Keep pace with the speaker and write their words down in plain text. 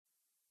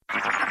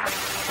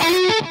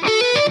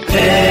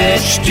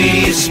HD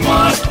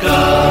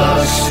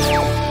Smartcast.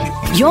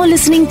 You're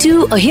listening to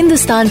a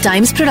Hindustan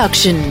Times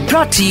production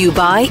brought to you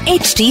by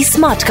HD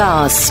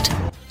Smartcast.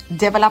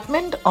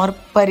 Development और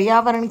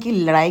पर्यावरण की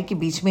लड़ाई के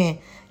बीच में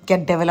क्या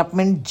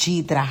डेवलपमेंट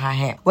जीत रहा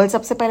है?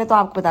 सबसे पहले तो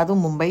आपको बता दूं,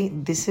 Mumbai,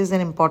 this is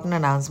an important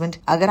announcement.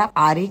 अगर आप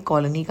आर्य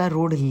कॉलोनी का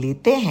रोड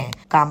लेते हैं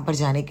काम पर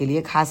जाने के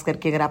लिए, खास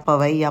करके अगर आप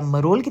पवई या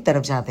मरोल की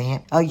तरफ जाते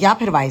हैं या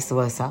फिर vice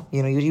versa,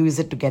 you use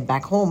it to get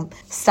back home,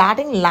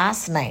 starting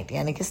last night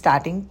यानी कि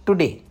स्टार्टिंग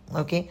टुडे,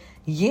 ओके,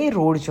 ये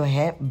रोड जो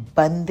है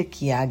बंद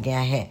किया गया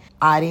है।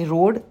 Aarey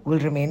road will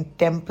remain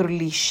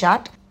temporarily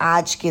shut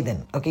आज के दिन,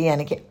 ओके,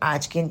 यानी कि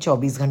आज के इन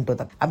 24 घंटों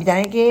तक। अब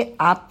जाने कि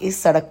आप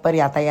इस सड़क पर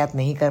यातायात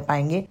नहीं कर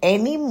पाएंगे।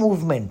 एनी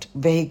मूवमेंट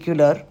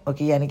वेहिकुलर,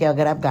 ओके, यानी कि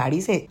अगर आप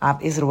गाड़ी से आप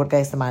इस रोड का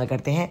इस्तेमाल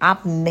करते हैं,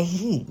 आप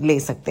नहीं ले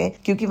सकते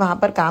क्योंकि वहां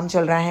पर काम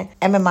चल रहा है।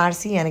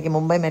 MMRC यानी कि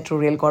मुंबई मेट्रो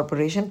रेल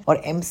कॉर्पोरेशन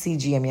और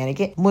MCGM यानी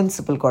कि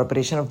municipal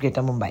corporation of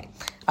greater Mumbai.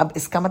 अब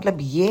इसका मतलब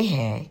ये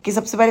है कि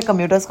सबसे पहले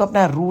कम्यूटर्स को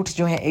अपना रूट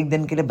जो है एक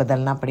दिन के लिए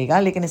बदलना पड़ेगा,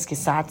 लेकिन इसके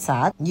साथ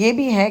साथ ये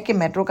भी है कि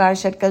मेट्रो कार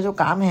शेड का जो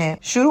काम है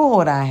शुरू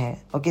हो रहा है।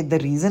 Okay, the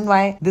reason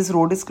why this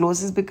road is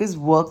close is because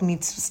work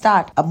needs to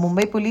start. अब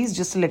Mumbai police,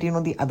 just to let you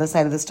know the other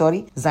side of the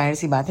story, जाहिर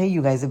सी बात है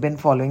you guys have been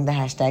following the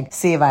hashtag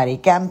save Arya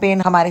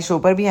campaign. हमारे show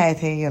पर भी आए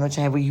थे,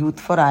 चाहे वो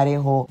यूथ फॉर आर्य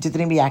हो,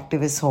 जितने भी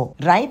एक्टिविस्ट हो।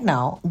 राइट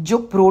नाउ जो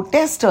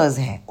प्रोटेस्टर्स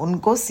हैं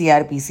उनको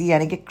CRPC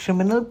यानी कि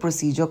क्रिमिनल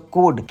प्रोसीजर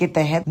कोड के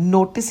तहत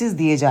नोटिस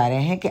दिए जा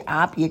रहे हैं कि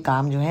आप ये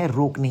काम जो है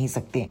रोक नहीं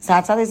सकते।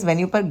 साथ साथ इस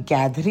वेन्यू पर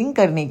गैदरिंग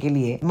करने के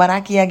लिए मना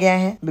किया गया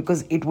है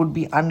because it would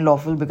be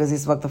unlawful, because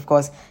इस वक्त ऑफ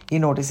कोर्स ये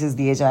नोटिस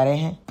दिए जा रहे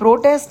हैं।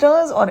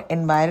 प्रोटेस्टर्स और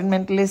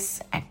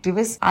environmentalist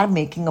activist are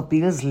making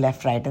appeals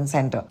left, right and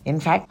centre.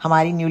 In fact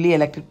हमारी newly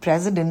elected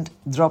president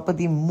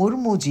Draupadi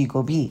Murmu ji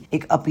को भी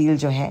एक अपील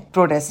जो है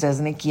प्रोटेस्टर्स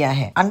ने किया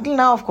है। Until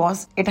now, of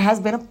course, it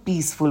has been a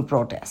peaceful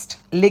protest.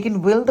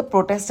 लेकिन will the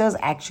protesters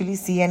actually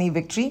see any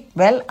victory?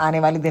 Well, आने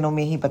वाले दिनों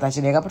में ही पता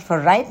चलेगा। But for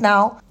right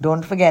now,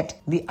 don't forget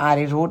the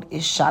Arya Road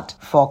is shut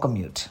for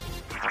commute.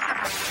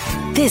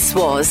 This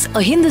was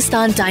a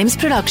Hindustan Times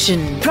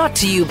production brought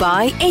to you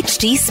by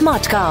HD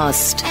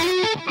Smartcast.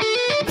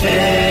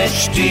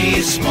 HD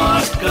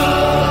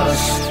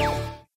Smartcast.